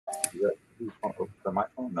For my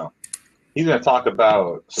phone? No. He's going to talk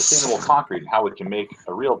about sustainable concrete and how it can make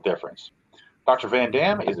a real difference. Dr. Van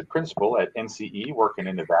Dam is a principal at NCE working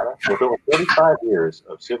in Nevada with over 35 years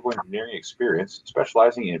of civil engineering experience,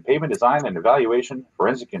 specializing in pavement design and evaluation,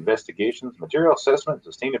 forensic investigations, material assessment,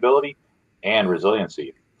 sustainability, and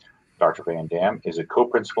resiliency. Dr. Van Dam is a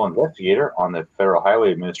co-principal investigator on the Federal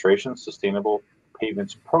Highway Administration's Sustainable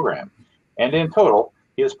Pavements Program. And in total,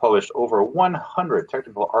 he has published over 100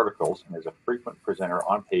 technical articles and is a frequent presenter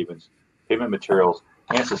on pavement materials,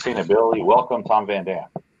 and sustainability. Welcome, Tom Van Dam.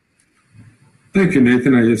 Thank you,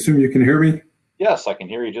 Nathan. I assume you can hear me? Yes, I can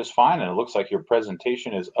hear you just fine, and it looks like your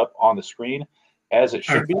presentation is up on the screen as it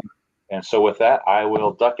should be. And so with that, I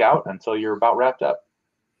will duck out until you're about wrapped up.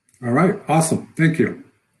 All right, awesome. Thank you.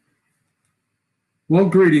 Well,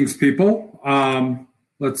 greetings, people.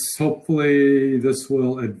 Let's hopefully this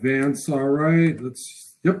will advance. All right.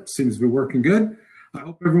 Yep, seems to be working good. I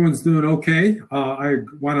hope everyone's doing okay. I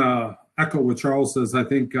want to echo what Charles says. I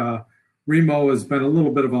think Remo has been a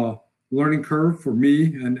little bit of a learning curve for me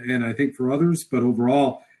and I think for others, but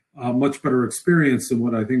overall, much better experience than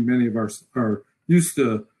what I think many of us are used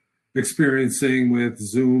to experiencing with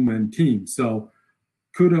Zoom and Teams. So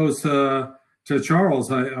kudos to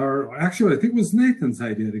Charles. Actually, I think it was Nathan's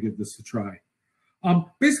idea to give this a try.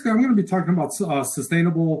 Basically, I'm going to be talking about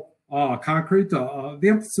sustainable concrete. The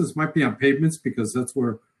emphasis might be on pavements because that's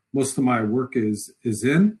where most of my work is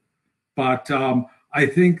in. But I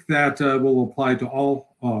think that will apply to all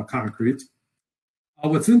concrete.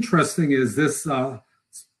 What's interesting is this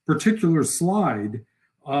particular slide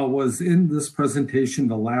was in this presentation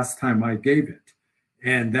the last time I gave it.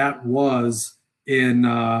 And that was in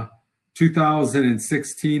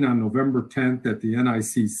 2016 on November 10th at the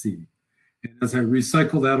NICC. And as I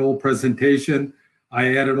recycled that old presentation,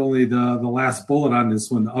 I added only the last bullet on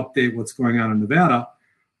this one to update what's going on in Nevada.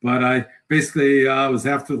 But I basically was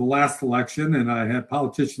after the last election, and I had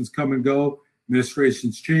politicians come and go,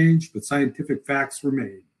 administrations change, but scientific facts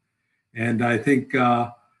remain. And I think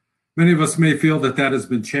many of us may feel that that has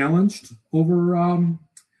been challenged over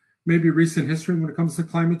maybe recent history when it comes to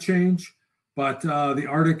climate change. But the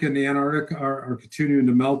Arctic and the Antarctic are continuing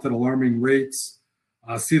to melt at alarming rates.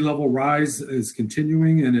 Sea level rise is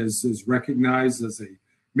continuing and is recognized as a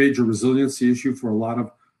major resiliency issue for a lot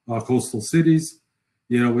of coastal cities.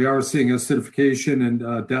 You know, we are seeing acidification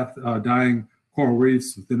and dying coral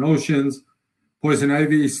reefs within oceans. Poison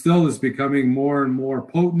ivy still is becoming more and more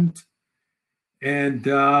potent. And,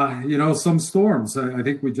 you know, some storms. I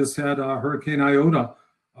think we just had Hurricane Iota,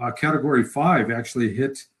 Category 5, actually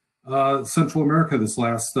hit Central America this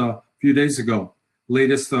last few days ago.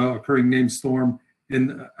 Latest occurring named storm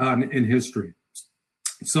in history.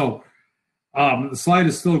 So the slide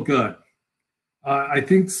is still good. I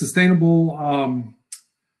think sustainable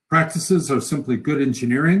practices are simply good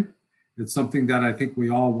engineering. It's something that I think we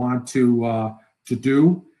all want to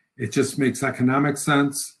do. It just makes economic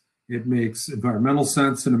sense. It makes environmental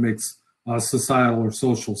sense, and it makes societal or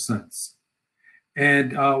social sense.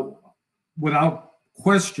 And without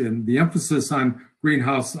question, the emphasis on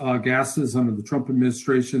greenhouse gases under the Trump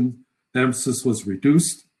administration, that emphasis was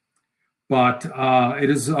reduced. But it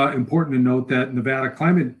is important to note that Nevada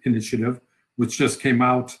Climate Initiative, which just came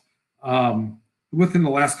out within the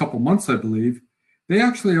last couple months, I believe, they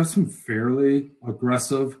actually have some fairly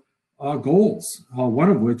aggressive goals. One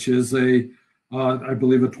of which is I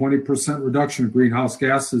believe, a 20% reduction in greenhouse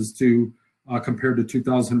gases to compared to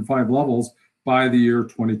 2005 levels by the year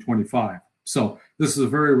 2025. So this is a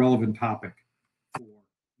very relevant topic for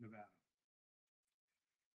Nevada.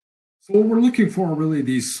 So what we're looking for are really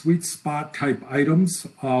these sweet spot type items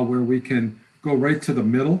where we can go right to the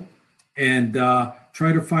middle and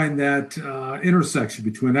try to find that intersection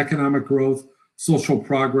between economic growth, social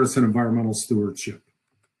progress, and environmental stewardship.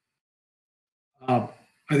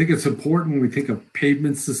 I think it's important when we think of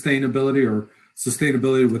pavement sustainability or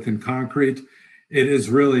sustainability within concrete. It is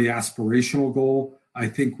really an aspirational goal. I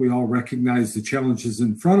think we all recognize the challenges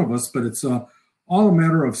in front of us, but it's all a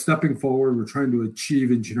matter of stepping forward. We're trying to achieve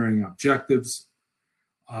engineering objectives,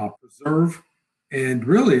 preserve, and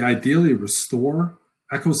really ideally restore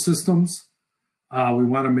ecosystems. We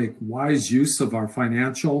want to make wise use of our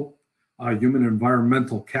financial, human, and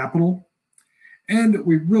environmental capital. And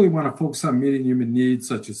we really want to focus on meeting human needs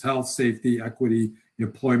such as health, safety, equity,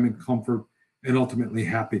 employment, comfort, and ultimately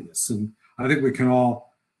happiness. And I think we can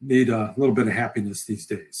all need a little bit of happiness these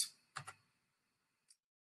days.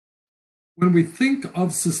 When we think of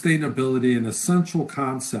sustainability, an essential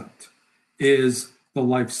concept is the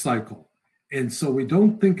life cycle. And so we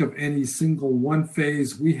don't think of any single one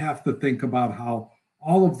phase. We have to think about how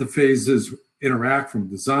all of the phases interact from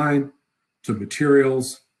design to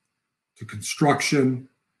materials to construction.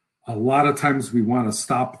 A lot of times we want to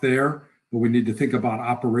stop there, but we need to think about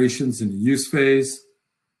operations in the use phase,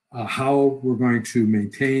 how we're going to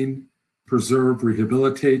maintain, preserve,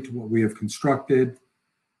 rehabilitate what we have constructed,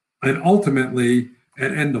 and ultimately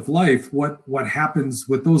at end of life, what happens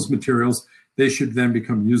with those materials. They should then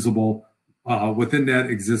become usable within that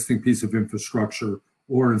existing piece of infrastructure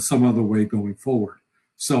or in some other way going forward.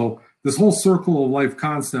 So this whole circle of life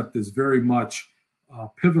concept is very much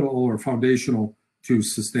pivotal or foundational to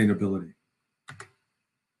sustainability.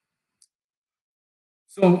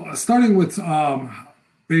 So starting with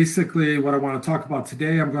basically what I want to talk about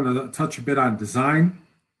today, I'm going to touch a bit on design.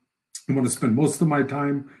 I'm going to spend most of my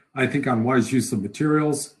time, I think, on wise use of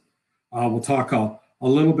materials. We'll talk a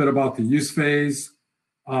little bit about the use phase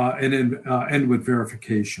and then end with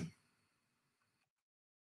verification.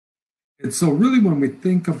 And so really when we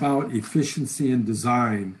think about efficiency in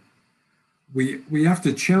design, we have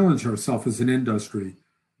to challenge ourselves as an industry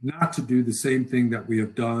not to do the same thing that we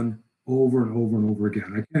have done over and over and over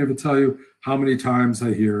again. I can't even tell you how many times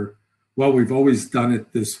I hear, well, we've always done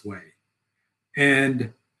it this way.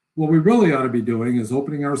 And what we really ought to be doing is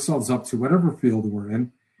opening ourselves up to whatever field we're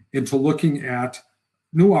in, into looking at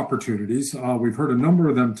new opportunities. We've heard a number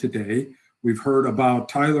of them today. We've heard about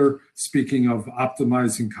Tyler speaking of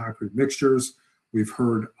optimizing concrete mixtures. We've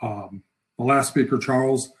heard the last speaker,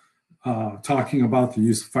 Charles, talking about the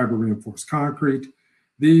use of fiber reinforced concrete.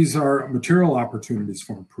 These are material opportunities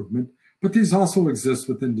for improvement, but these also exist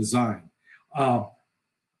within design.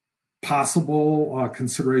 Possible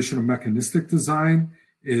consideration of mechanistic design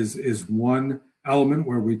is one element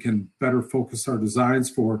where we can better focus our designs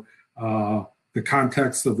for the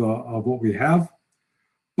context of what we have.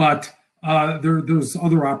 But there's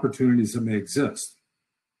other opportunities that may exist.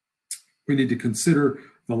 We need to consider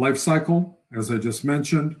the life cycle, as I just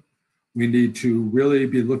mentioned. We need to really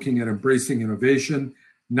be looking at embracing innovation,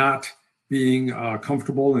 not being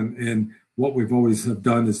comfortable in what we've always have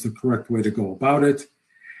done is the correct way to go about it.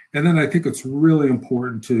 And then I think it's really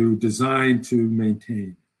important to design to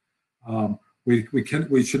maintain.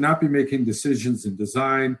 We should not be making decisions in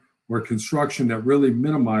design or construction that really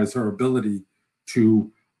minimize our ability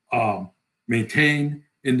to maintain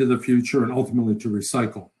into the future and ultimately to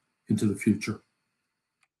recycle into the future.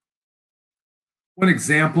 One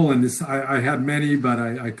example, and this I had many, but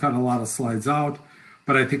I cut a lot of slides out,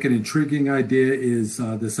 but I think an intriguing idea is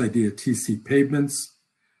this idea of TC pavements.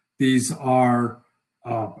 These are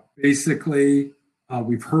basically,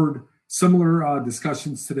 we've heard similar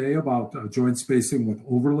discussions today about joint spacing with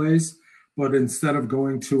overlays, but instead of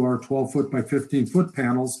going to our 12-foot by 15-foot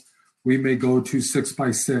panels, we may go to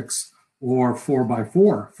 6x6 or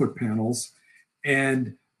 4x4 foot panels.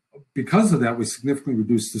 And because of that, we significantly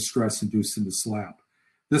reduce the stress induced in the slab.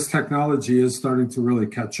 This technology is starting to really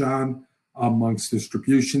catch on amongst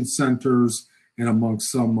distribution centers and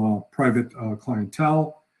amongst some private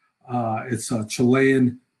clientele. It's a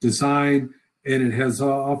Chilean design, and it has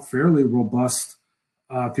a fairly robust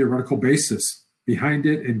theoretical basis behind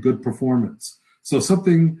it and good performance. So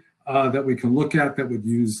something that we can look at that would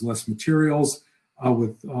use less materials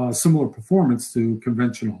with similar performance to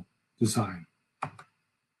conventional design.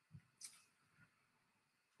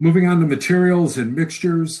 Moving on to materials and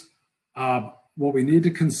mixtures, what we need to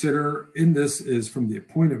consider in this is from the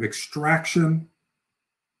point of extraction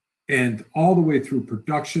and all the way through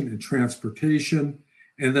production and transportation.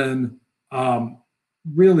 And then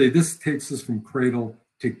really this takes us from cradle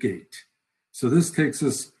to gate. So this takes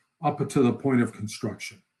us up to the point of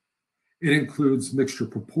construction. It includes mixture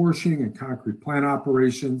proportioning and concrete plant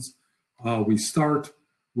operations. We start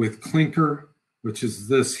with clinker, which is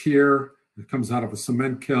this here. It comes out of a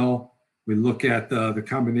cement kiln. We look at the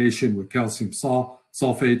combination with calcium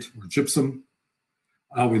sulfate or gypsum.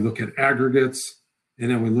 We look at aggregates,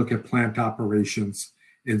 and then we look at plant operations.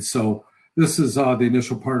 And so this is the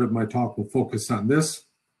initial part of my talk. We'll focus on this.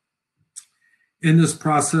 In this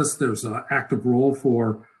process, there's an active role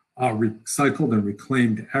for recycled and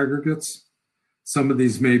reclaimed aggregates. Some of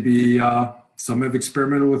these may be, some have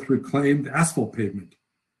experimented with reclaimed asphalt pavement,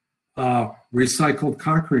 recycled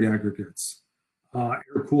concrete aggregates,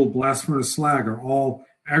 air-cooled blast furnace slag are all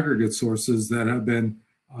aggregate sources that have been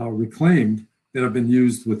reclaimed that have been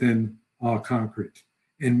used within concrete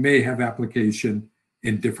and may have application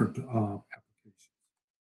in different applications.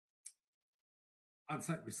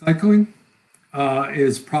 On-site recycling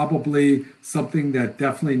is probably something that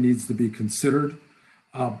definitely needs to be considered.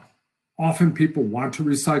 Often people want to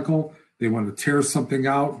recycle. They want to tear something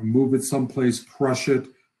out, move it someplace, crush it,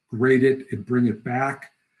 grade it, and bring it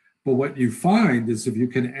back. But what you find is if you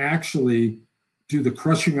can actually do the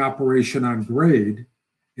crushing operation on grade.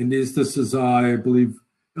 And this is, I believe,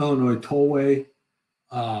 Illinois Tollway.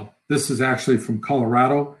 This is actually from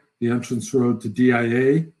Colorado, the entrance road to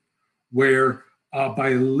DIA, where by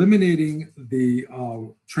eliminating the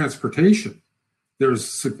transportation, there's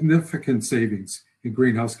significant savings in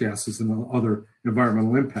greenhouse gases and other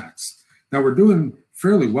environmental impacts. Now we're doing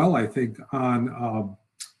fairly well, I think, on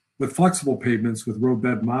with flexible pavements with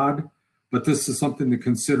roadbed mod, but this is something to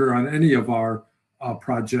consider on any of our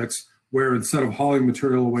projects, where instead of hauling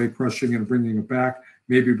material away, crushing and bringing it back,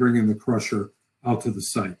 maybe bringing the crusher out to the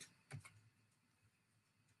site.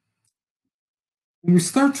 When we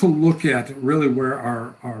start to look at really where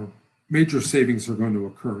our major savings are going to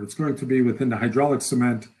occur, it's going to be within the hydraulic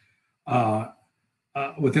cement, and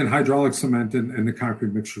the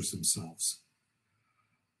concrete mixtures themselves.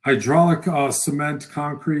 Hydraulic cement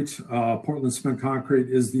concrete, Portland cement concrete,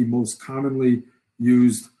 is the most commonly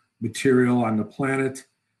used material on the planet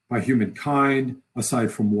by humankind,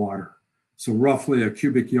 aside from water. So roughly a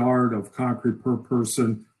cubic yard of concrete per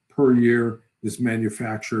person per year is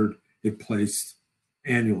manufactured and placed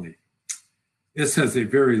annually. This has a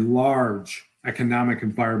very large economic,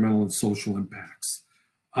 environmental, and social impacts.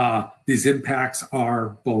 These impacts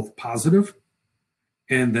are both positive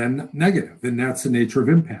and then negative, and that's the nature of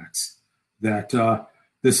impacts. That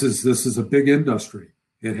this is a big industry.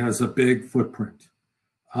 It has a big footprint.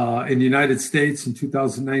 In the United States in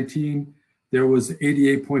 2019, there was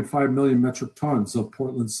 88.5 million metric tons of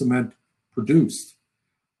Portland cement produced,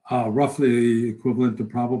 roughly equivalent to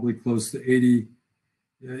probably close to 80.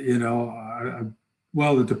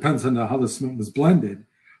 Well, it depends on how the cement was blended,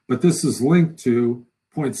 but this is linked to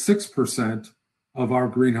 0.6% of our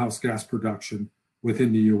greenhouse gas production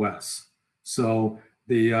within the US. So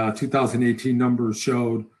the 2018 numbers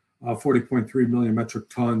showed 40.3 million metric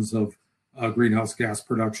tons of greenhouse gas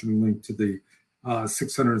production linked to the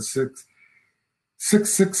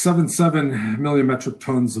 677 million metric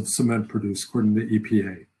tons of cement produced, according to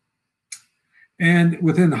EPA. And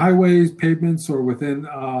within highways, pavements, or within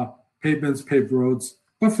pavements, paved roads,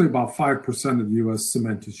 roughly about 5% of the US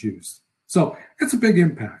cement is used. So it's a big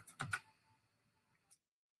impact.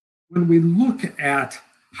 When we look at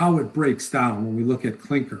how it breaks down, when we look at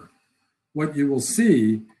clinker, what you will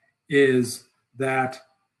see is that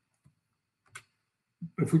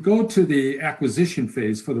if we go to the acquisition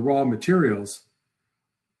phase for the raw materials,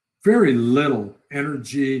 very little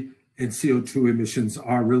energy and CO2 emissions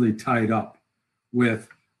are really tied up with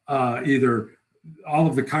either all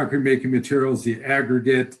of the concrete making materials, the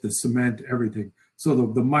aggregate, the cement, everything. So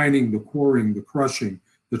the mining, the quarrying, the crushing,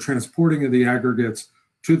 the transporting of the aggregates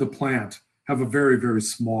to the plant have a very, very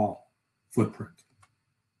small footprint.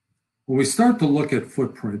 When we start to look at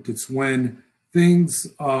footprint, it's when things,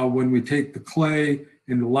 when we take the clay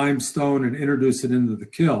and the limestone and introduce it into the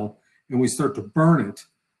kiln and we start to burn it,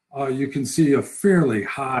 you can see a fairly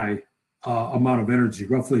high amount of energy,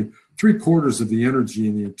 roughly 3/4 of the energy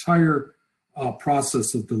in the entire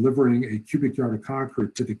process of delivering a cubic yard of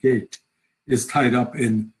concrete to the gate is tied up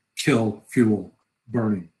in kiln fuel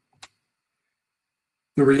burning.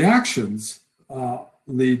 The reactions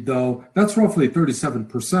lead, though, that's roughly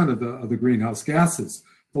 37% of the greenhouse gases.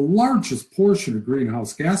 The largest portion of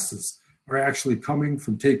greenhouse gases are actually coming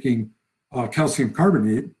from taking calcium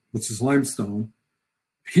carbonate, which is limestone,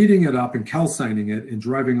 heating it up and calcining it and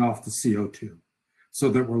driving off the CO2 so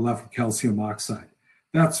that we're left with calcium oxide.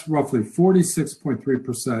 That's roughly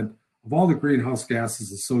 46.3% of all the greenhouse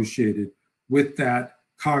gases associated with that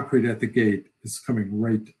concrete at the gate is coming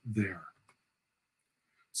right there.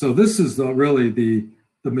 So this is really the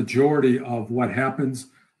majority of what happens.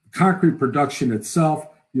 Concrete production itself,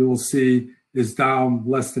 you will see, is down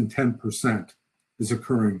less than 10% is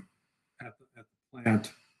occurring at the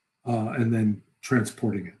plant and then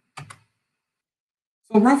transporting it.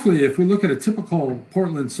 So roughly, if we look at a typical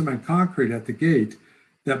Portland cement concrete at the gate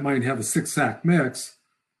that might have a 6-sack mix,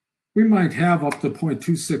 we might have up to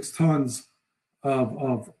 0.26 tons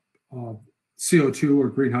of CO2 or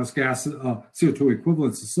greenhouse gas, CO2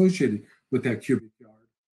 equivalents associated with that cubic yard.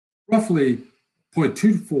 Roughly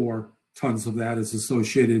 0.24 tons of that is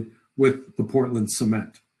associated with the Portland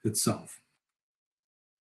cement itself.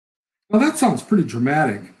 Now that sounds pretty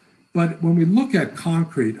dramatic, but when we look at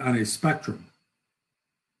concrete on a spectrum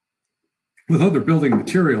with other building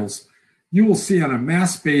materials, you will see on a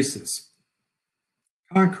mass basis,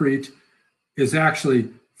 concrete is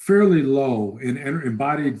actually fairly low in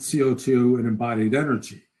embodied CO2 and embodied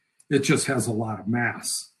energy. It just has a lot of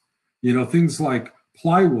mass. You know, things like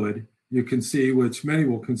plywood, you can see, which many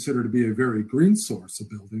will consider to be a very green source of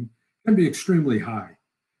building, can be extremely high.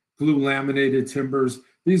 Glue laminated timbers,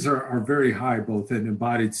 these are very high both in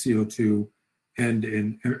embodied CO2 and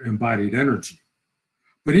in embodied energy.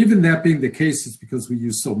 But even that being the case, it's because we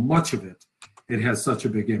use so much of it, it has such a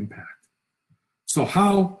big impact. So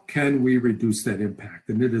how can we reduce that impact?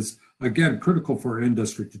 And it is, again, critical for our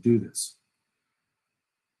industry to do this.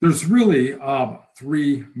 There's really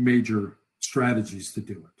three major strategies to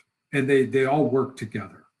do it, and they all work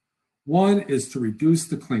together. One is to reduce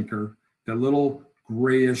the clinker, that little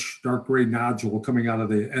grayish, dark gray nodule coming out of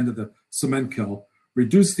the end of the cement kiln,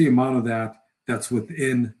 reduce the amount of that that's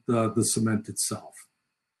within the cement itself.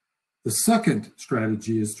 The second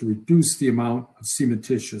strategy is to reduce the amount of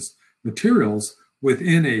cementitious materials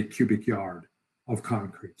within a cubic yard of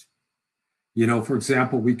concrete. You know, for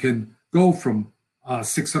example, we can go from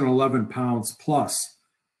 611 pounds plus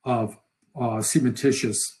of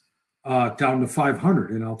cementitious down to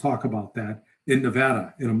 500, and I'll talk about that in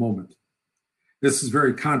Nevada in a moment. This is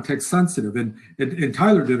very context sensitive, and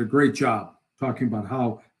Tyler did a great job talking about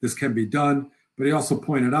how this can be done, but he also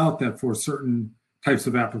pointed out that for certain types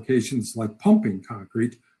of applications like pumping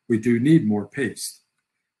concrete, we do need more paste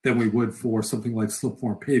than we would for something like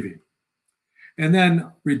slip-form paving. And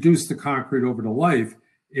then reduce the concrete over to life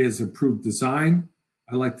is improved design.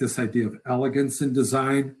 I like this idea of elegance in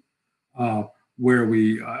design, where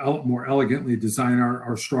we more elegantly design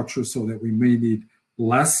our structure so that we may need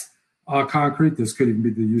less concrete. This could even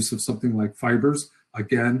be the use of something like fibers.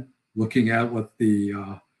 Again, looking at what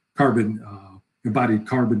the embodied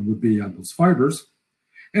carbon would be on those fibers.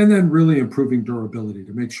 And then really improving durability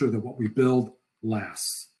to make sure that what we build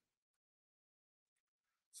lasts.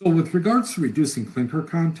 So with regards to reducing clinker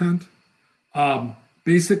content,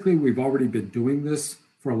 basically we've already been doing this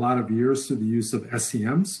for a lot of years through the use of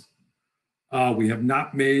SCMs. We have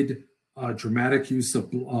not made dramatic use of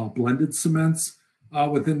blended cements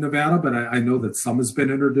within Nevada, but I know that some has been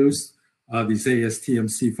introduced. These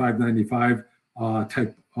ASTMC 595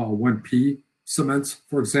 type 1P cements,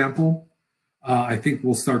 for example. I think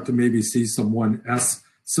we'll start to maybe see some 1S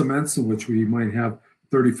cements in which we might have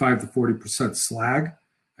 35 to 40% slag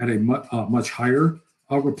at a much higher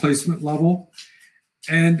replacement level.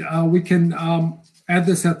 And we can add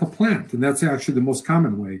this at the plant. And that's actually the most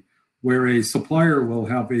common way, where a supplier will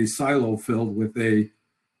have a silo filled with a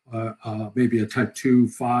maybe a type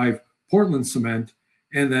 2-5 Portland cement,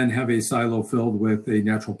 and then have a silo filled with a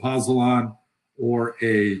natural pozzolan or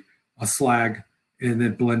a slag, and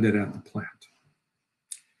then blend it at the plant.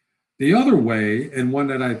 The other way, and one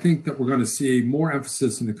that I think that we're going to see more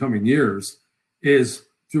emphasis in the coming years, is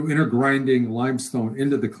through intergrinding limestone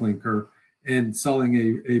into the clinker and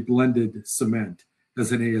selling a blended cement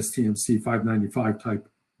as an ASTMC 595 type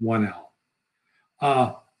 1L.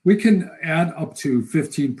 We can add up to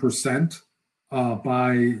 15%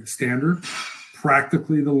 by standard.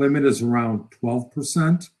 Practically, the limit is around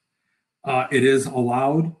 12%. It is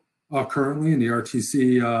allowed currently in the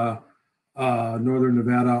RTC Northern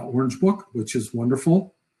Nevada Orange Book, which is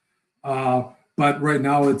wonderful. But right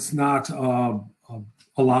now it's not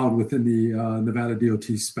allowed within the Nevada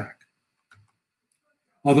DOT spec.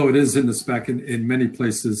 Although it is in the spec in many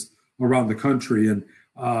places around the country. And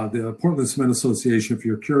the Portland Cement Association, if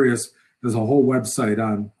you're curious, there's a whole website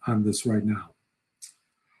on this right now.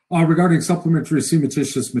 Regarding supplementary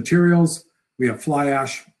cementitious materials, we have fly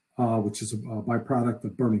ash, which is a byproduct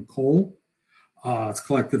of burning coal. It's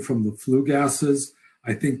collected from the flue gases.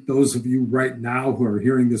 I think those of you right now who are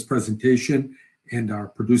hearing this presentation and are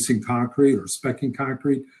producing concrete or speccing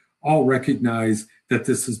concrete all recognize that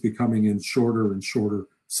this is becoming in shorter and shorter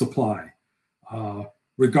supply.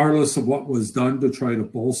 Regardless of what was done to try to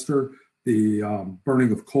bolster the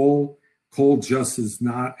burning of coal, coal just is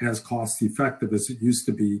not as cost effective as it used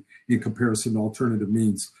to be in comparison to alternative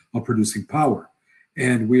means of producing power.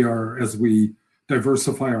 And we are, as we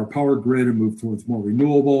diversify our power grid and move towards more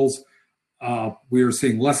renewables, we are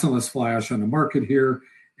seeing less and less fly ash on the market here.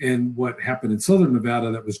 And what happened in Southern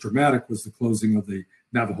Nevada that was dramatic was the closing of the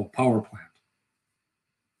Navajo power plant.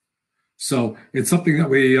 So it's something that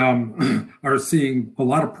we are seeing a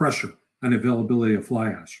lot of pressure on availability of fly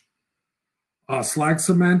ash. Slag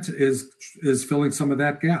cement is filling some of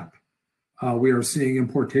that gap. We are seeing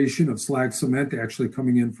importation of slag cement actually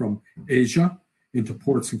coming in from Asia into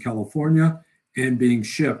ports in California and being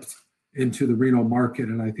shipped into the Reno market.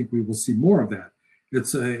 And I think we will see more of that.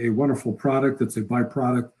 It's a wonderful product. It's a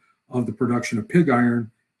byproduct of the production of pig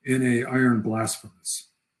iron in a iron blast furnace,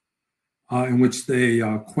 in which they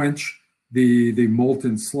quench the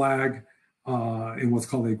molten slag in what's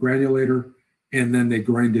called a granulator, and then they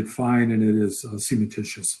grind it fine, and it is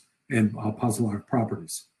cementitious and pozzolanic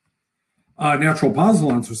properties. Natural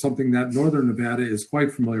pozzolans are something that Northern Nevada is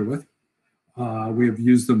quite familiar with. We have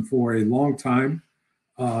used them for a long time.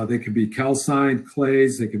 They can be calcined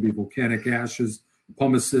clays, they can be volcanic ashes,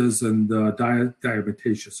 pumices, and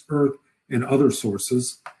diatomaceous earth and other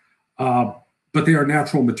sources. But they are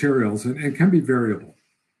natural materials and can be variable.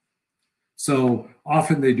 So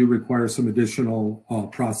often they do require some additional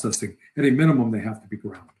processing. At a minimum, they have to be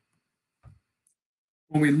ground.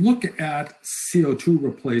 When we look at CO2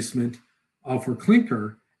 replacement for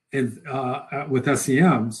clinker and with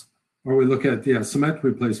SEMs, or we look at cement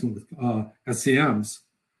replacement with SEMs,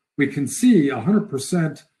 we can see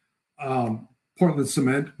 100% Portland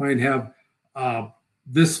cement might have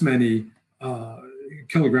this many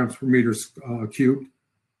kilograms per meter cubed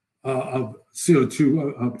of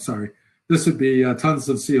CO2. Sorry, this would be tons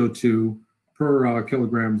of CO2 per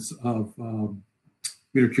kilograms of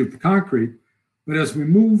meter cubed of concrete. But as we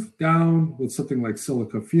move down with something like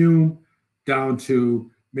silica fume, down to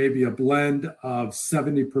maybe a blend of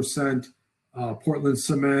 70% Portland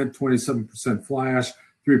cement, 27% fly ash,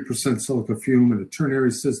 3% silica fume, and a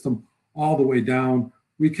ternary system, all the way down,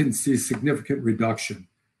 we can see significant reduction.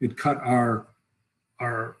 It cut our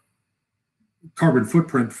carbon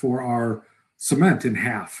footprint for our cement in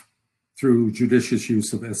half through judicious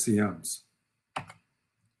use of SEMs.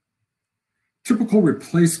 Typical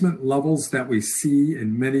replacement levels that we see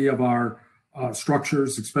in many of our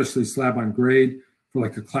structures, especially slab on grade, for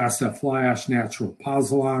like a Class F fly ash natural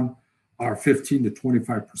pozzolan, are 15 to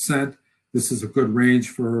 25%. This is a good range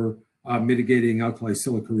for mitigating alkali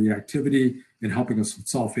silica reactivity and helping us with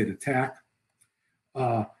sulfate attack.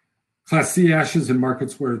 Class C ashes in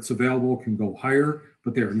markets where it's available can go higher,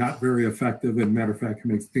 but they are not very effective. And matter of fact,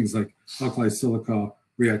 can make things like alkali silica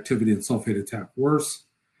reactivity and sulfate attack worse.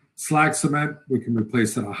 Slag cement, we can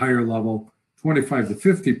replace at a higher level, 25 to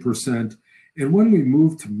 50%. And when we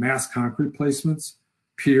move to mass concrete placements,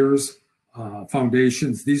 piers,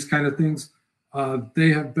 foundations, these kind of things, they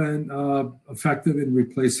have been effective in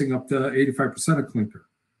replacing up to 85% of clinker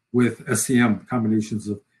with SEM, combinations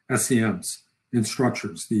of SEMs in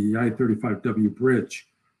structures. The I-35W bridge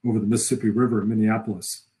over the Mississippi River in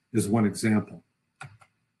Minneapolis is one example.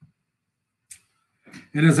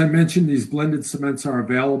 And as I mentioned, these blended cements are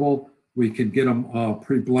available. We can get them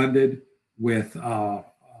pre-blended with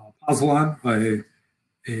pozzolan,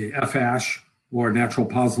 a F-ash or natural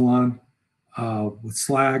pozzolan, with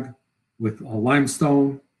slag, with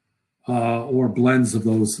limestone, or blends of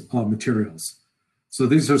those materials. So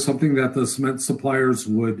these are something that the cement suppliers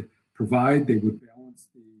would provide. They would balance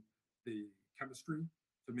the chemistry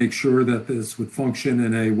to make sure that this would function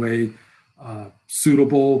in a way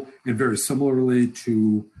suitable and very similarly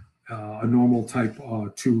to a normal type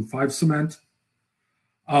 2-5 cement.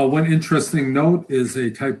 One interesting note is a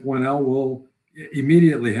type 1L will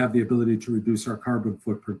immediately have the ability to reduce our carbon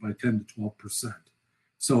footprint by 10 to 12%.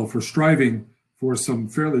 So if we're striving for some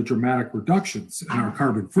fairly dramatic reductions in our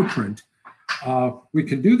carbon footprint, we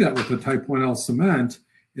can do that with a type 1L cement.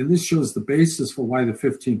 And this shows the basis for why the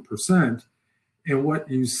 15%. And what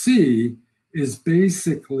you see is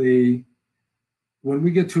basically when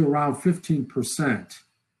we get to around 15%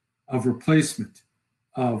 of replacement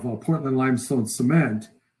of Portland limestone cement,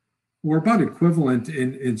 we're about equivalent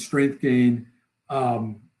in strength gain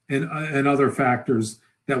and other factors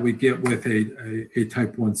that we get with a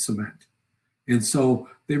type 1 cement. And so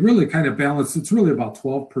they really kind of balance. It's really about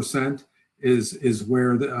 12% is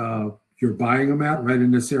where you're buying them at, right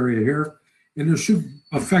in this area here. And there should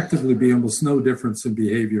effectively be almost no difference in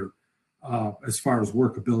behavior as far as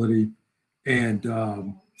workability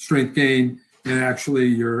and strength gain. And actually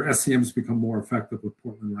your SEMs become more effective with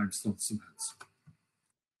Portland limestone cements.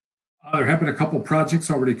 There have been a couple projects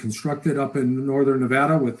already constructed up in northern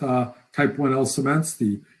Nevada with type 1L cements.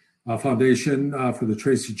 The foundation for the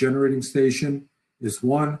Tracy Generating Station is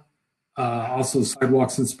one. Also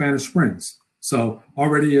sidewalks in Spanish Springs. So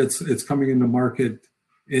already it's coming into market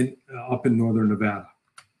up in northern Nevada.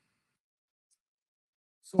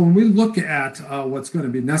 So when we look at what's going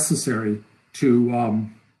to be necessary to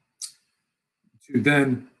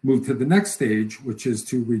then move to the next stage, which is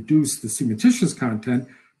to reduce the cementitious content,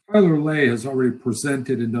 Tyler Lay has already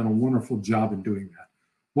presented and done a wonderful job in doing that.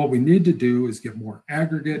 What we need to do is get more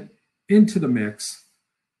aggregate into the mix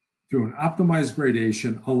through an optimized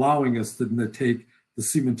gradation, allowing us to take the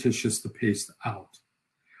cementitious, the paste out.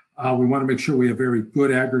 We want to make sure we have very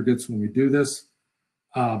good aggregates when we do this.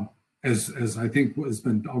 As I think has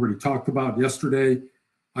been already talked about yesterday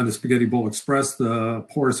on the Spaghetti Bowl Express, the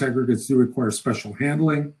porous aggregates do require special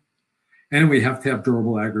handling. And we have to have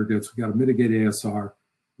durable aggregates. We got to mitigate ASR.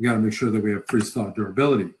 We got to make sure that we have freeze-thaw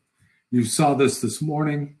durability. You saw this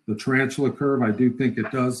morning, the tarantula curve. I do think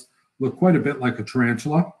it does look quite a bit like a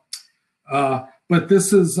tarantula. But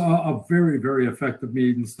this is a very, very effective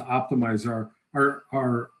means to optimize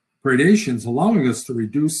our gradations, allowing us to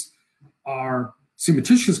reduce our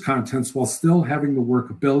cementitious contents while still having the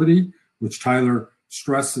workability, which Tyler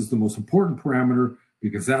stressed is the most important parameter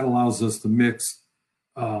because that allows us to mix,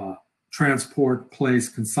 transport, place,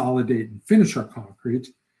 consolidate, and finish our concrete.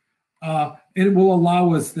 And it will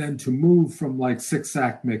allow us then to move from like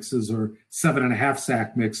 6-sack mixes or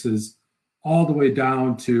 7.5-sack mixes all the way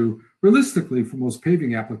down to, realistically, for most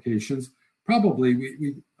paving applications, probably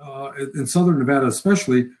we in Southern Nevada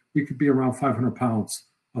especially, we could be around 500 pounds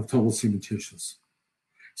of total cementitious.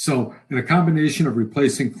 So in a combination of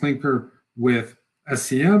replacing clinker with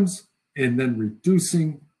SCMs and then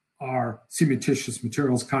reducing our cementitious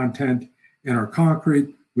materials content in our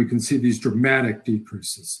concrete, we can see these dramatic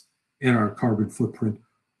decreases in our carbon footprint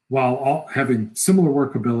while having similar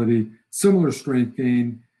workability, similar strength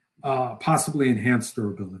gain, possibly enhanced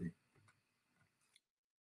durability.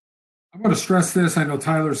 I'm going to stress this. I know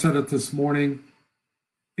Tyler said it this morning.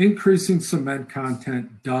 Increasing cement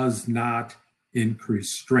content does not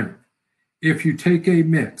increase strength. If you take a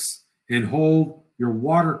mix and hold your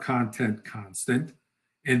water content constant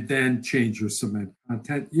and then change your cement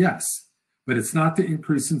content, yes. But it's not the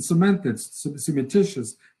increase in cement that's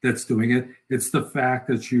cementitious that's doing it. It's the fact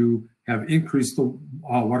that you have increased the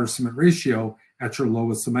water cement ratio at your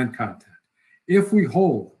lowest cement content. If we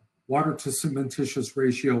hold water to cementitious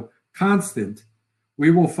ratio constant,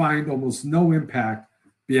 we will find almost no impact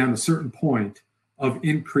beyond a certain point of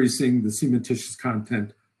increasing the cementitious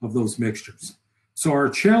content of those mixtures. So our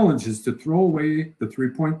challenge is to throw away the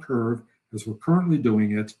 3-point curve as we're currently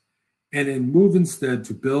doing it, and then move instead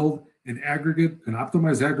to build an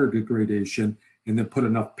optimized aggregate gradation, and then put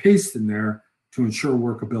enough paste in there to ensure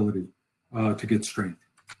workability to get strength.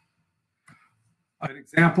 An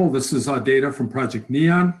example, this is data from Project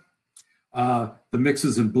Neon. The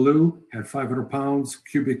mixes in blue had 500 pounds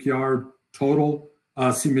cubic yard total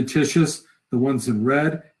cementitious. The ones in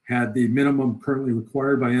red had the minimum currently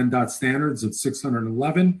required by NDOT standards of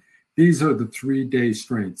 611. These are the 3-day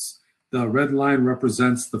strengths. The red line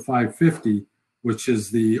represents the 550, which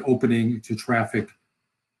is the opening to traffic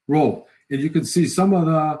roll. And you can see some of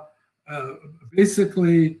the,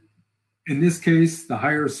 basically, in this case, the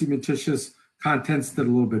higher cementitious contents did a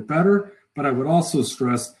little bit better, but I would also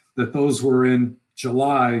stress that those were in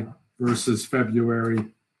July versus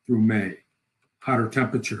February through May, hotter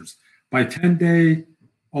temperatures. By 10-day,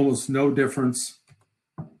 almost no difference.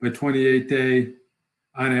 By 28-day,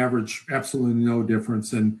 on average, absolutely no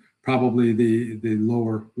difference. And probably the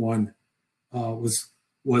lower one was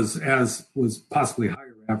possibly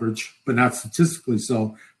higher average, but not statistically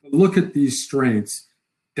so. But look at these strengths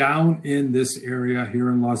down in this area here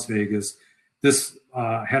in Las Vegas. This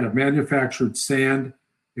had a manufactured sand.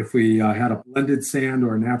 If we had a blended sand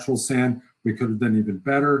or a natural sand, we could have done even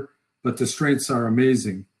better. But the strengths are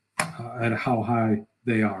amazing at how high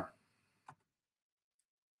they are.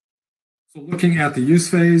 So looking at the use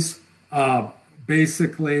phase,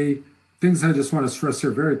 basically, things I just want to stress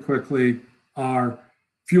here very quickly are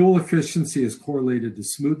fuel efficiency is correlated to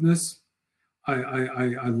smoothness.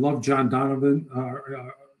 I love John Donovan,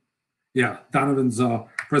 Donovan's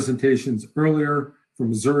presentations earlier from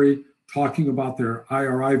Missouri, talking about their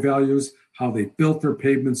IRI values, how they built their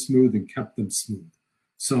pavements smooth and kept them smooth.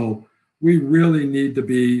 So we really need to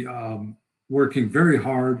be working very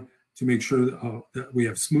hard to make sure that we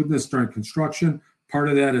have smoothness during construction. Part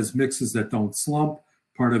of that is mixes that don't slump.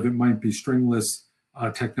 Part of it might be stringless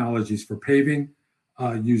technologies for paving.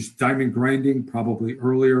 Use diamond grinding probably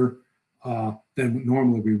earlier than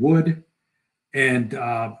normally we would. And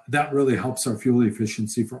that really helps our fuel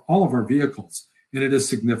efficiency for all of our vehicles, and it is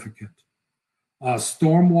significant.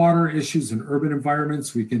 Stormwater issues in urban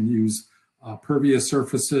environments, we can use pervious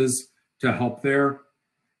surfaces to help there.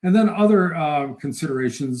 And then other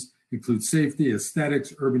considerations include safety,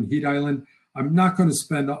 aesthetics, urban heat island. I'm not going to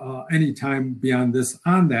spend any time beyond this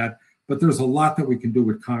on that, but there's a lot that we can do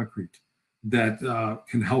with concrete that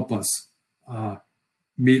can help us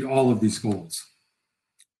meet all of these goals.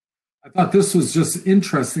 I thought this was just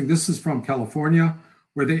interesting. This is from California,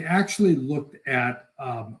 where they actually looked at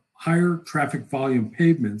higher traffic volume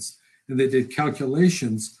pavements, and they did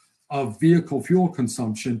calculations of vehicle fuel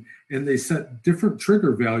consumption, and they set different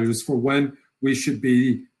trigger values for when we should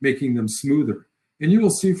be making them smoother. And you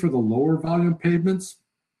will see for the lower volume pavements,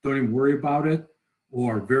 don't even worry about it,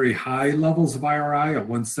 or very high levels of IRI at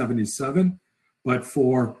 177. But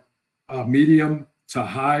for medium to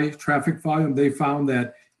high traffic volume, they found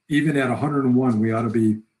that even at 101, we ought to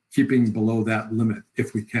be keeping below that limit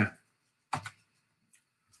if we can.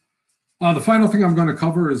 The final thing I'm going to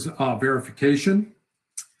cover is verification.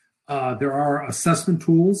 There are assessment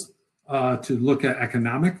tools to look at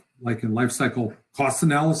economic, like in life cycle cost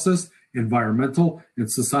analysis, environmental,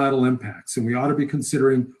 and societal impacts. And we ought to be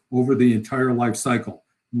considering over the entire life cycle,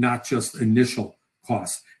 not just initial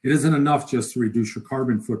costs. It isn't enough just to reduce your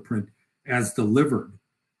carbon footprint as delivered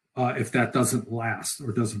if that doesn't last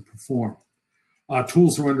or doesn't perform.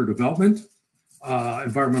 Tools are under development.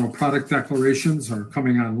 Environmental product declarations are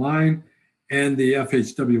coming online. And the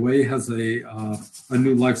FHWA has a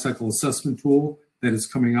new life cycle assessment tool that is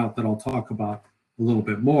coming out that I'll talk about a little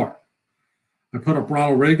bit more. I put up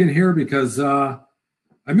Ronald Reagan here because I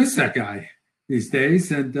miss that guy these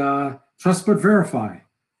days, and trust but verify,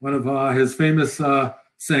 one of his famous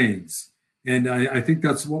sayings. And I think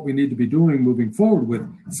that's what we need to be doing moving forward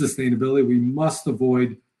with sustainability. We must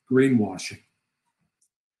avoid greenwashing.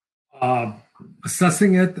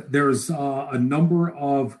 Assessing it, there's a number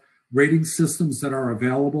of rating systems that are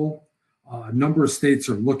available. A number of states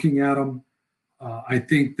are looking at them. I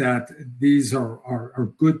think that these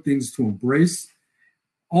are good things to embrace.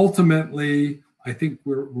 Ultimately, I think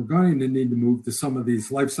we're going to need to move to some of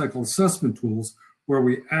these life cycle assessment tools where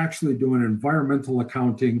we actually do an environmental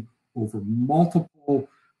accounting over multiple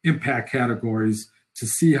impact categories to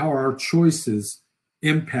see how our choices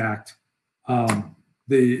impact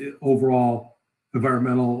the overall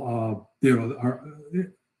environmental,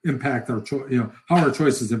 how our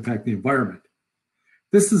choices impact the environment.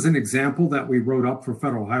 This is an example that we wrote up for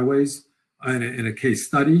federal highways in a case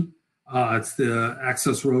study. It's the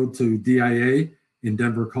access road to DIA in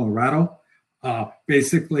Denver, Colorado.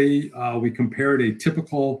 Basically, we compared a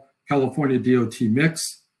typical California DOT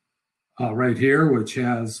mix right here, which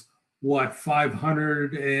has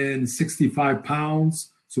 565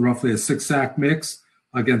 pounds, so roughly a 6-sack mix,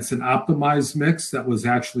 against an optimized mix that was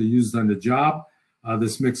actually used on the job.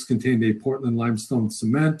 This mix contained a Portland limestone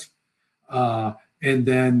cement, and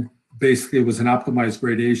then basically it was an optimized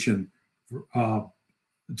gradation to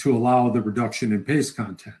allow the reduction in paste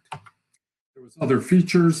content. There was other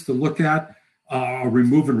features to look at, a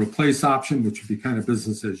remove and replace option, which would be kind of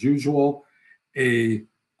business as usual, a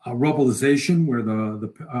rubbleization where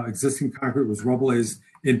the existing concrete was rubbleized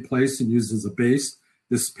in place and used as a base.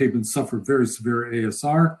 This pavement suffered very severe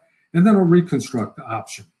ASR, and then a reconstruct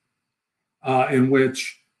option in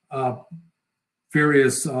which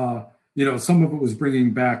various, some of it was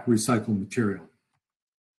bringing back recycled material.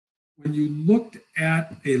 When you looked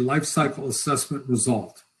at a life cycle assessment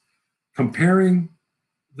result, comparing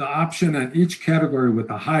the option on each category with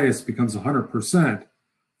the highest becomes 100%,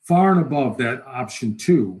 far and above that option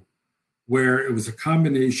 2, where it was a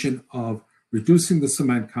combination of reducing the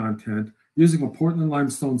cement content, using a Portland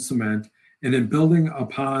limestone cement, and then building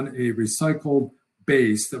upon a recycled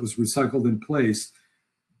base that was recycled in place,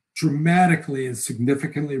 dramatically and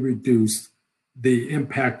significantly reduced the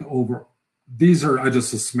impact over. These are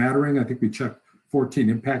just a smattering. I think we checked 14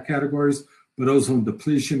 impact categories, but ozone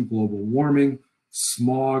depletion, global warming,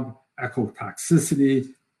 smog,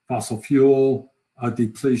 ecotoxicity, fossil fuel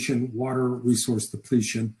depletion, water resource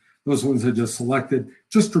depletion. Those ones I just selected,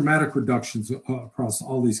 just dramatic reductions across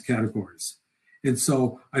all these categories. And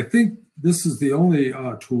so I think this is the only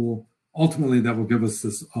tool ultimately that will give us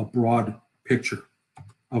this broad picture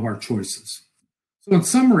of our choices. So in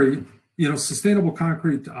summary, sustainable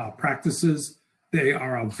concrete practices, they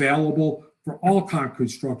are available for all concrete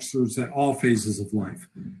structures at all phases of life.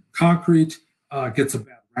 Concrete gets a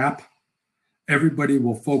bad rap. Everybody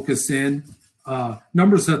will focus in.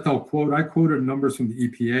 Numbers that they'll quote, I quoted numbers from the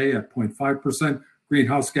EPA at 0.5%.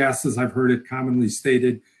 Greenhouse gases, I've heard it commonly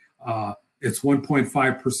stated, it's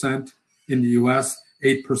 1.5% in the US,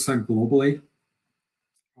 8% globally.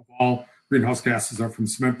 Of all greenhouse gases are from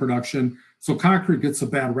cement production. So concrete gets a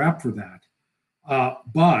bad rap for that.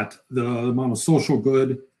 But the amount of social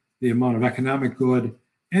good, the amount of economic good,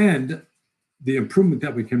 and the improvement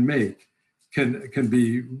that we can make can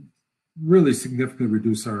be really significantly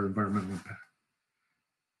reduce our environmental impact.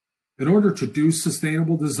 In order to do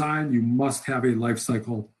sustainable design, you must have a life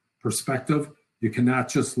cycle perspective. You cannot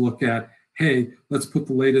just look at, hey, let's put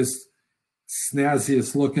the latest,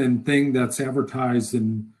 snazziest looking thing that's advertised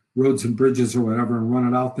in roads and bridges or whatever and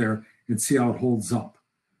run it out there and see how it holds up.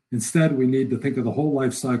 Instead, we need to think of the whole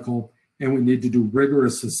life cycle, and we need to do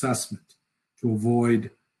rigorous assessment to avoid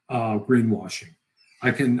greenwashing.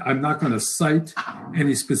 I'm not going to cite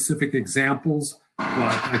any specific examples, but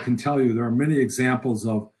I can tell you there are many examples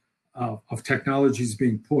of technologies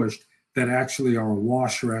being pushed that actually are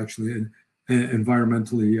awash or actually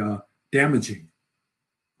environmentally damaging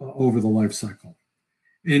over the life cycle.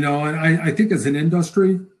 And I think as an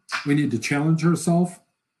industry, we need to challenge ourselves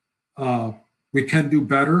We can do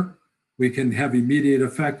better. We can have immediate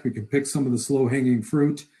effect. We can pick some of the slow-hanging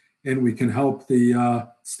fruit, and we can help the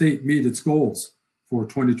state meet its goals for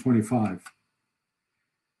 2025.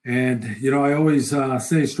 And, you know, I always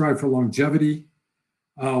say strive for longevity.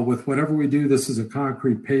 With whatever we do, this is a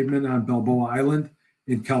concrete pavement on Balboa Island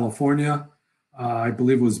in California. I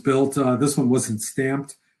believe it was built, this one wasn't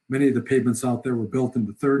stamped. Many of the pavements out there were built in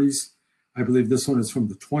the 30s. I believe this one is from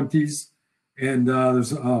the 20s. And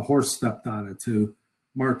there's a horse stepped on it to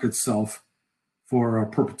mark itself for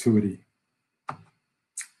perpetuity.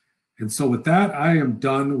 And so with that, I am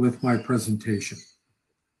done with my presentation.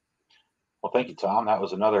 Well, thank you, Tom. That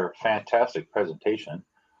was another fantastic presentation.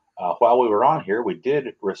 While we were on here, we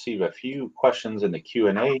did receive a few questions in the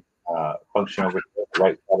Q&A function over there, the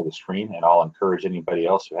right side of the screen, and I'll encourage anybody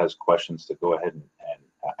else who has questions to go ahead and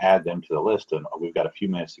add them to the list, and we've got a few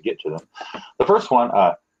minutes to get to them. The first one,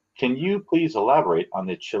 can you please elaborate on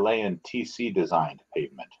the Chilean TC designed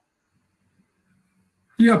pavement?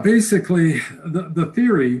 Yeah, basically, the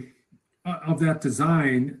theory of that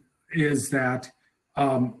design is that,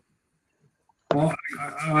 well,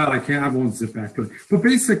 I won't zip back to it. But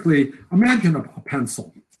basically, imagine a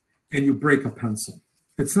pencil, and you break a pencil.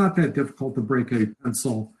 It's not that difficult to break a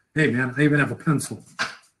pencil. Hey, man, I even have a pencil.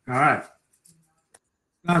 All right.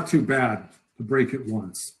 Not too bad to break it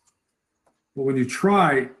once. But when you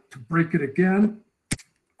try to break it again,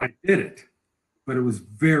 I did it. But it was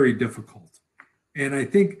very difficult. And I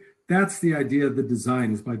think that's the idea of the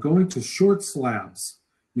design, is by going to short slabs,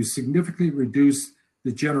 you significantly reduce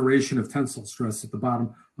the generation of tensile stress at the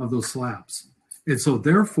bottom of those slabs. And so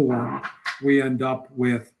therefore, we end up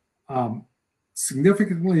with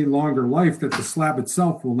significantly longer life that the slab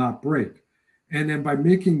itself will not break. And then by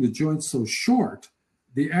making the joints so short,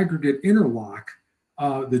 the aggregate interlock,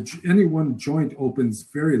 any one joint opens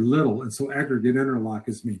very little, and so aggregate interlock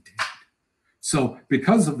is maintained. So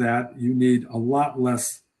because of that, you need a lot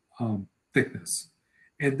less thickness.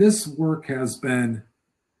 And this work has been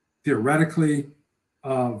theoretically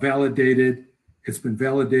validated. It's been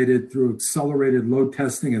validated through accelerated load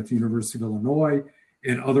testing at the University of Illinois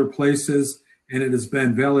and other places, and it has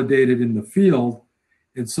been validated in the field.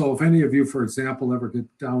 And so if any of you, for example, ever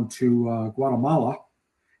get down to Guatemala,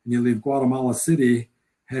 and you leave Guatemala City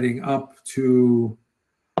heading up to,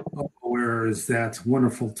 where is that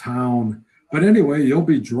wonderful town? But anyway, you'll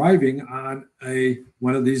be driving on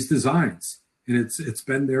one of these designs, and it's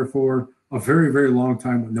been there for a very, very long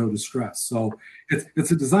time with no distress. So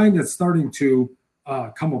it's a design that's starting to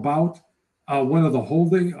come about. One of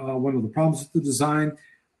the problems with the design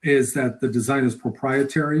is that the design is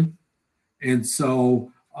proprietary, and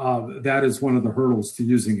so that is one of the hurdles to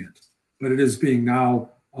using it. But it is being now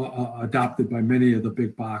adopted by many of the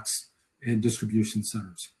big box and distribution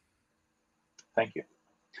centers. Thank you.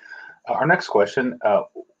 Our next question,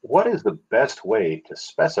 what is the best way to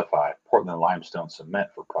specify Portland limestone cement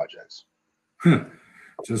for projects?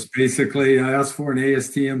 Just basically ask for an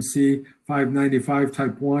ASTMC 595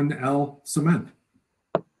 type 1L cement.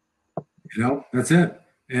 You know, that's it.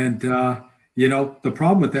 And, you know, the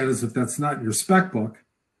problem with that is if that's not in your spec book,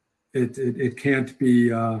 it can't be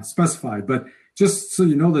specified. But just so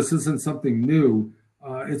you know, this isn't something new.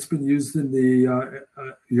 It's been used in the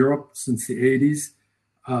Europe since the 80s.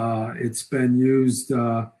 It's been used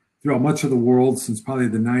throughout much of the world since probably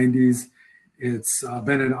the 90s. It's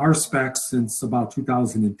been in our specs since about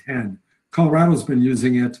 2010. Colorado's been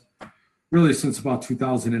using it really since about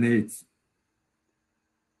 2008. It's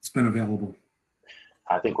been available.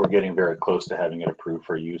 I think we're getting very close to having it approved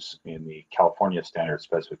for use in the California standard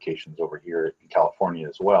specifications over here in California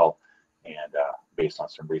as well. And based on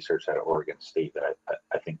some research at Oregon State that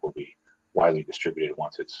I think will be widely distributed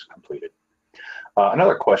once it's completed.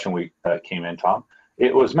 Another question came in, Tom.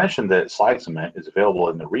 It was mentioned that slag cement is available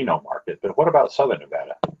in the Reno market, but what about Southern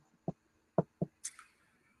Nevada?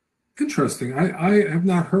 Interesting. I have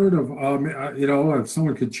not heard of, you know, if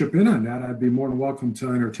someone could chip in on that, I'd be more than welcome to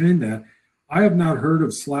entertain that. I have not heard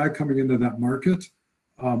of slag coming into that market.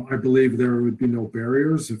 I believe there would be no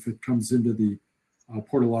barriers if it comes into the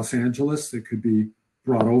Port of Los Angeles. It could be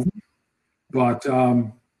brought over. But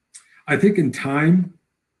I think in time,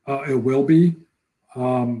 it will be.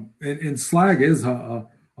 And slag is a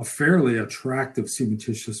fairly attractive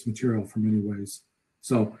cementitious material for many ways.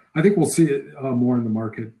 So I think we'll see it more in the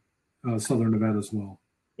market, Southern Nevada as well.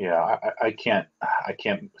 Yeah, I can't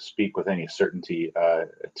speak with any certainty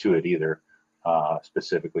to it either,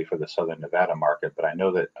 specifically for the Southern Nevada market. But I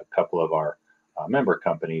know that a couple of our member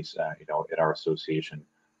companies, you know, in our association,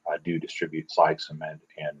 do distribute slag cement,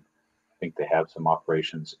 and I think they have some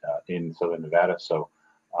operations in Southern Nevada. So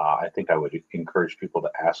I think I would encourage people to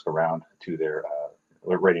ask around to their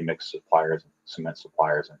ready mix suppliers, cement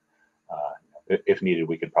suppliers, and if needed,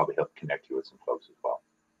 we could probably help connect you with some folks as well.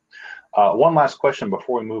 One last question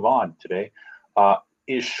before we move on today.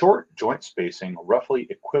 Is short joint spacing roughly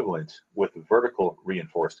equivalent with vertical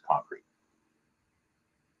reinforced concrete?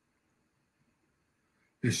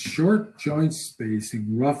 Is short joint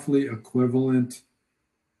spacing roughly equivalent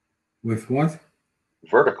with what?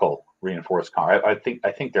 Vertical reinforced concrete. I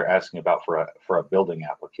think they're asking about for a building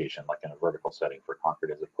application, like in a vertical setting for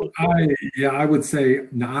concrete as opposed to. Yeah, I would say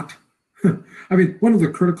not. I mean, one of the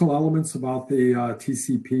critical elements about the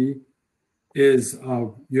TCP is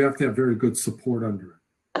you have to have very good support under it.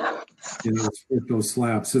 You know, with those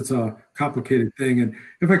slabs. It's a complicated thing. And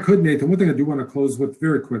if I could, Nathan, one thing I do want to close with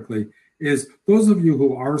very quickly is those of you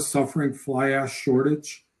who are suffering fly ash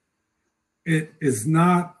shortage, it is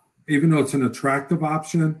not, even though it's an attractive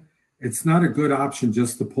option, it's not a good option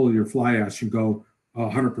just to pull your fly ash and go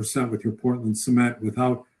 100% with your Portland cement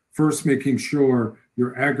without first making sure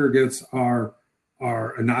your aggregates are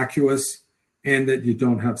innocuous and that you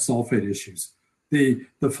don't have sulfate issues. The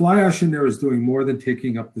fly ash in there is doing more than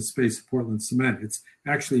taking up the space of Portland cement. It's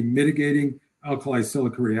actually mitigating alkali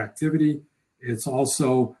silica reactivity. It's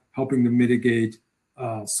also helping to mitigate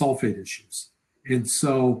sulfate issues. And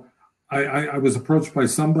so I was approached by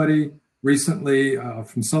somebody recently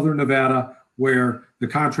from Southern Nevada where the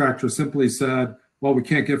contractor simply said, well, we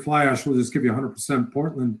can't get fly ash, we'll just give you 100%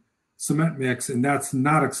 Portland cement mix, and that's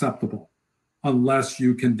not acceptable unless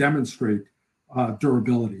you can demonstrate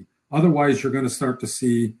durability. Otherwise, you're going to start to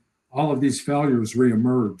see all of these failures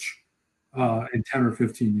reemerge in 10 or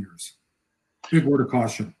 15 years. Big word of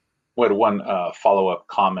caution. We had one follow-up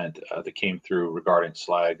comment that came through regarding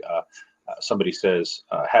slag. Somebody says,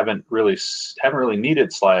 haven't really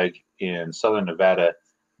needed slag in Southern Nevada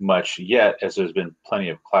much yet, as there's been plenty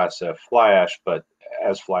of Class F fly ash, but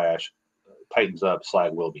as fly ash tightens up,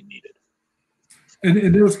 slag will be needed.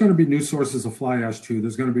 And there's going to be new sources of fly ash too.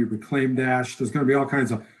 There's going to be reclaimed ash. There's going to be all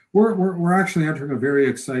kinds of. We're actually entering a very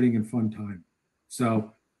exciting and fun time.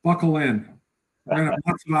 So buckle in. We're going to have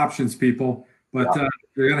lots of options, people, but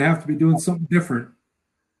you're going to have to be doing something different.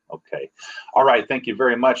 Okay. All right. Thank you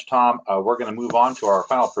very much, Tom. We're going to move on to our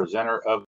final presenter of